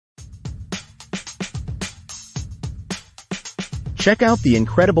Check out the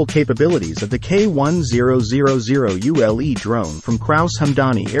incredible capabilities of the K1000ULE drone from Kraus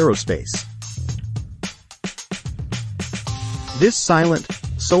Hamdani Aerospace. This silent,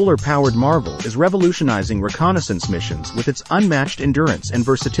 solar-powered marvel is revolutionizing reconnaissance missions with its unmatched endurance and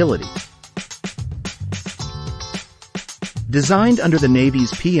versatility. Designed under the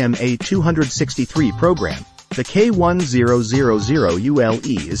Navy's PMA 263 program, the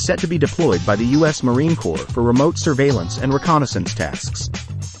K1000ULE is set to be deployed by the U.S. Marine Corps for remote surveillance and reconnaissance tasks.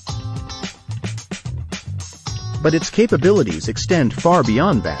 But its capabilities extend far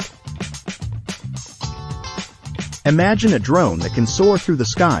beyond that. Imagine a drone that can soar through the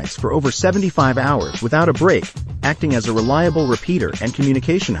skies for over 75 hours without a break, acting as a reliable repeater and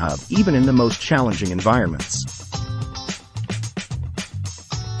communication hub even in the most challenging environments.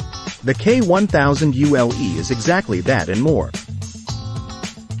 The K1000ULE is exactly that and more.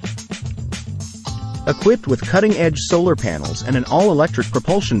 Equipped with cutting-edge solar panels and an all-electric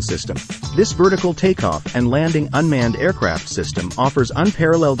propulsion system, this vertical takeoff and landing unmanned aircraft system offers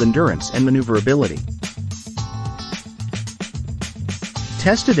unparalleled endurance and maneuverability.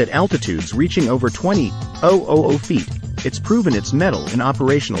 Tested at altitudes reaching over 20,000 feet, it's proven its mettle in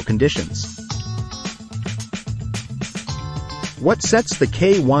operational conditions. What sets the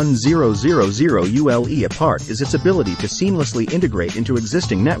K1000ULE apart is its ability to seamlessly integrate into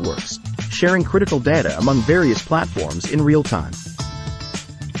existing networks, sharing critical data among various platforms in real time.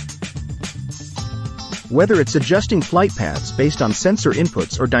 Whether it's adjusting flight paths based on sensor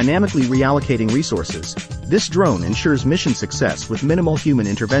inputs or dynamically reallocating resources, this drone ensures mission success with minimal human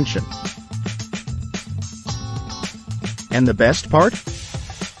intervention. And the best part?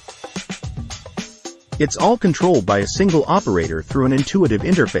 It's all controlled by a single operator through an intuitive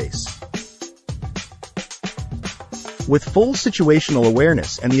interface. With full situational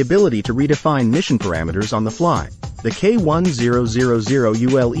awareness and the ability to redefine mission parameters on the fly, the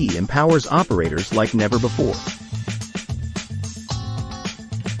K1000ULE empowers operators like never before.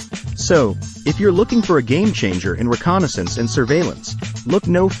 So, if you're looking for a game-changer in reconnaissance and surveillance, look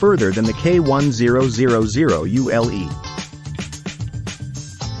no further than the K1000ULE.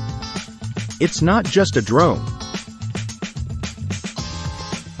 It's not just a drone.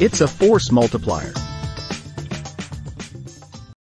 It's a force multiplier.